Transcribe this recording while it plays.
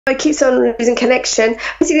it keeps on losing connection.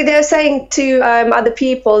 Basically, they're saying to other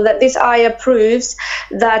people that this ayah proves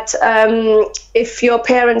that if your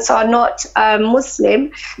parents are not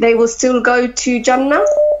Muslim, they will still go to Jannah.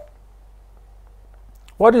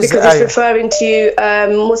 What is because the it's ayah? referring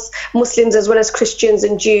to Muslims as well as Christians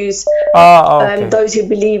and Jews, Okay. those who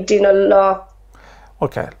believed in Allah.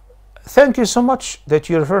 Okay. Thank you so much that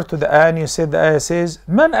you refer to the ayah and you said the ayah says,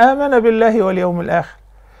 Man amana billahi wal yawmil akhir.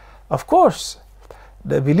 Of course,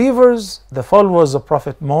 the believers, the followers of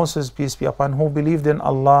Prophet Moses, peace be upon him, who believed in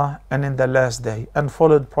Allah and in the last day and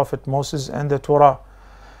followed Prophet Moses and the Torah,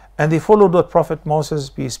 and they followed what Prophet Moses,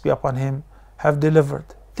 peace be upon him, have delivered,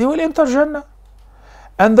 they will enter Jannah.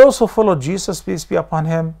 And those who followed Jesus, peace be upon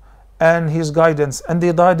him, and his guidance, and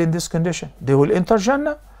they died in this condition, they will enter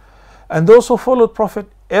Jannah. And those who followed Prophet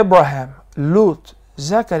Abraham, Lut,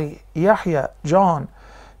 Zachariah, Yahya, John,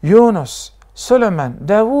 Yunus, Solomon,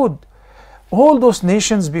 Dawood, all those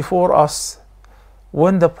nations before us,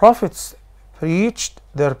 when the prophets preached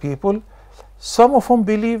their people, some of them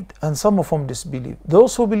believed and some of them disbelieved.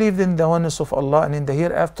 Those who believed in the oneness of Allah and in the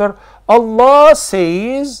hereafter, Allah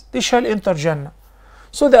says they shall enter Jannah.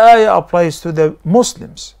 So the ayah applies to the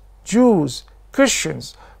Muslims, Jews,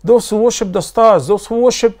 Christians, those who worship the stars, those who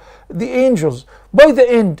worship the angels. By the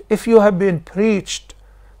end, if you have been preached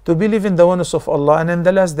to believe in the oneness of Allah and in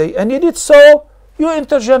the last day, and you did so, you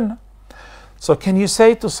enter Jannah. So can you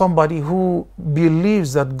say to somebody who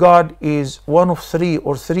believes that God is one of three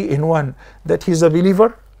or three in one, that he's a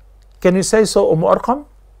believer? Can you say so, Arqam?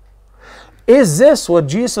 Is this what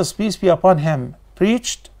Jesus, peace be upon him,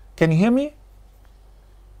 preached? Can you hear me?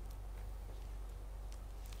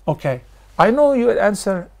 Okay. I know you will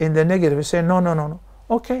answer in the negative. You say, no.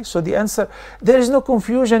 Okay, so the answer, there is no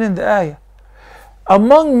confusion in the ayah.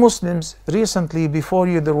 Among Muslims, recently before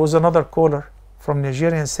you, there was another caller from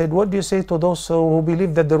Nigeria and said, what do you say to those who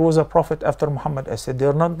believe that there was a prophet after Muhammad? I said,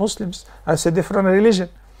 they're not Muslims. I said, different religion.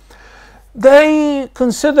 They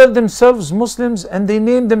consider themselves Muslims and they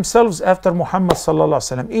name themselves after Muhammad sallallahu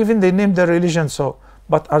alaihi wasallam. Even they name their religion so.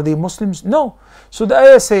 But are they Muslims? No. So the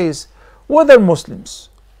ayah says, whether Muslims,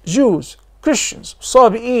 Jews, Christians,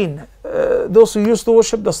 Sabi'in, those who used to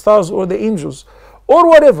worship the stars or the angels, or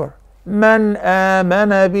whatever, من آمن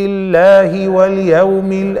بالله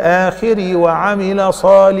واليوم الآخر وعمل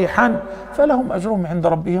صالحا فلهم أجرهم عند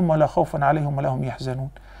ربهم ولا خوف عليهم ولا هم يحزنون.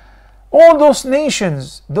 All those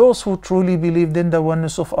nations, those who truly believed in the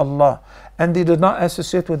oneness of Allah and they did not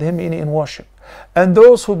associate with Him in worship, and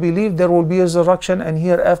those who believed there will be a resurrection and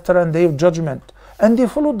hereafter and day of judgment, and they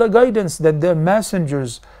followed the guidance that their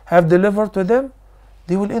messengers have delivered to them,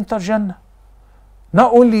 they will enter Jannah.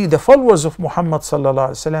 Not only the followers of Muhammad sallallahu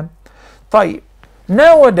alaihi wasallam. طيب,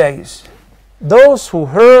 nowadays, those who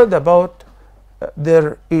heard about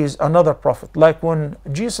there is another prophet, like when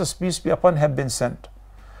Jesus, peace be upon him, have been sent,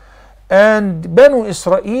 and Banu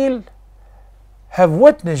Israel have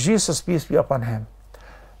witnessed Jesus, peace be upon him.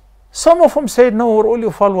 Some of them said, no, we're only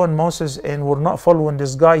following Moses and we're not following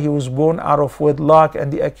this guy. He was born out of wedlock,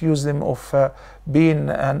 and they accused him of being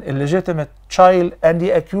an illegitimate child, and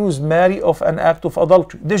they accused Mary of an act of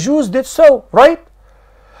adultery. The Jews did so, right?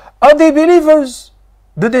 Are they believers?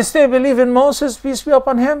 Do they still believe in Moses, peace be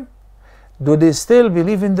upon him? Do they still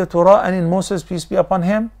believe in the Torah and in Moses, peace be upon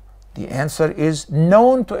him? The answer is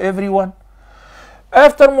known to everyone.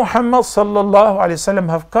 After Muhammad sallallahu alaihi wasallam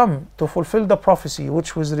have come to fulfill the prophecy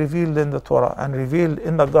which was revealed in the Torah and revealed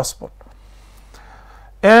in the Gospel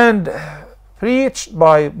and preached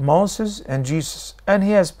by Moses and Jesus, and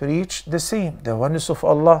he has preached the same, the oneness of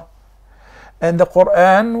Allah. And the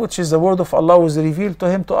Quran, which is the word of Allah, was revealed to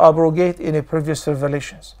him to abrogate any previous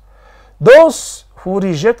revelations. Those who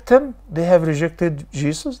reject him, they have rejected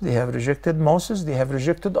Jesus, they have rejected Moses, they have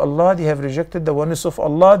rejected Allah, they have rejected the oneness of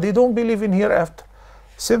Allah. They don't believe in hereafter.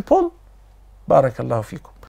 Simple. Barakallahu fikum.